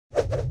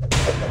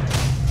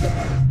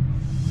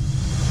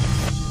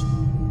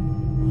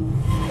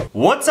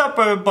What's up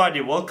everybody,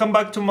 welcome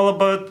back to my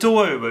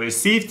laboratory where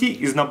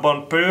safety is number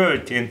one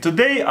priority, and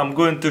today I'm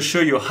going to show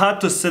you how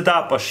to set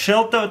up a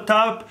shelter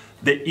tarp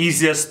the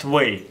easiest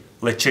way.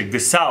 Let's check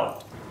this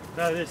out.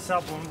 Tie this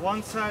up on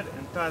one side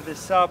and tie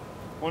this up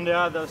on the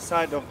other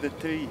side of the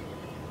tree.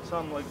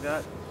 Something like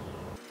that.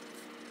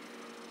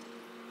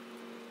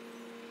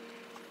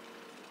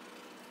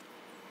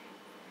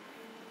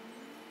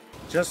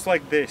 Just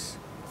like this.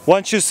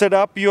 Once you set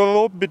up your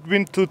rope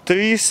between two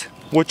trees,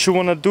 what you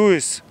want to do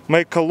is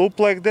make a loop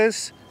like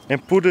this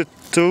and put it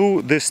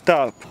through this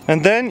tarp.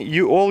 And then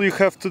all you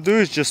have to do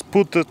is just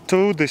put it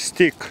through the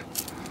stick.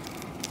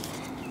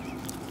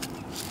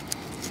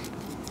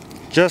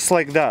 Just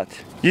like that.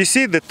 You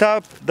see, the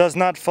tarp does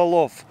not fall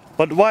off.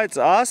 But why it's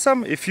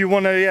awesome, if you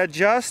want to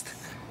readjust,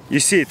 you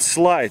see it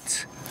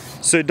slides.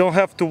 So you don't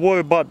have to worry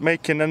about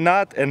making a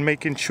knot and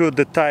making sure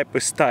the tarp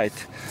is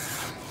tight.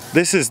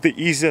 This is the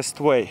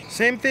easiest way.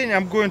 Same thing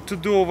I'm going to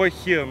do over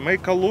here.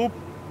 Make a loop,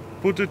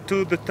 put it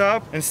to the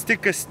tarp and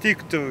stick a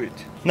stick to it.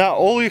 Now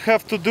all you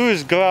have to do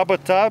is grab a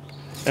tarp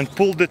and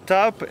pull the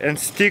tarp and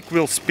stick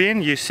will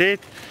spin, you see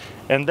it?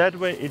 And that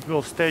way it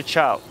will stretch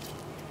out.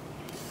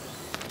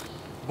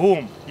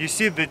 Boom! You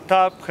see the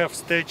tarp have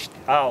stretched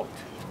out.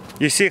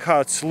 You see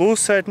how it's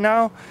loose right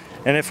now?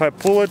 And if I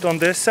pull it on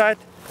this side,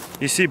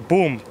 you see,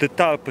 boom, the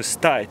tarp is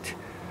tight.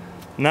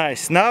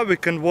 Nice, now we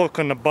can work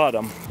on the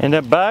bottom. In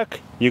the back,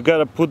 you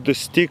gotta put the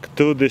stick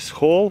through this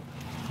hole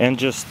and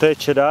just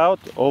stretch it out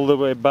all the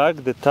way back,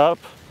 the top,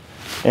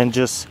 and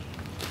just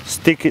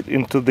stick it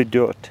into the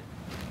dirt.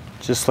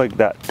 Just like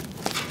that.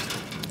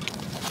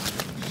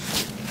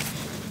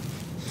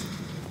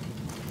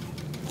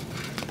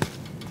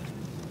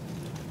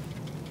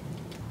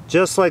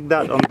 Just like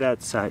that on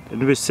that side.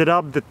 And we set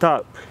up the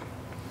top.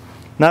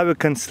 Now we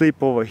can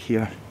sleep over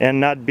here and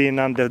not being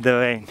under the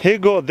rain. Here you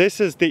go, this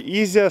is the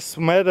easiest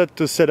method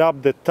to set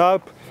up the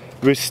tarp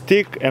with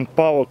stick and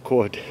power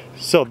cord.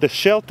 So the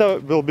shelter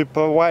will be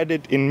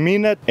provided in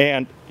minutes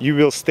and you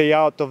will stay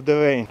out of the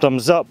rain.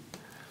 Thumbs up.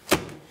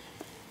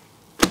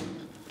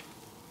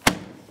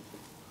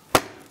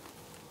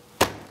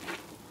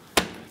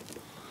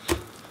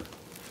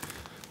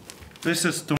 This is too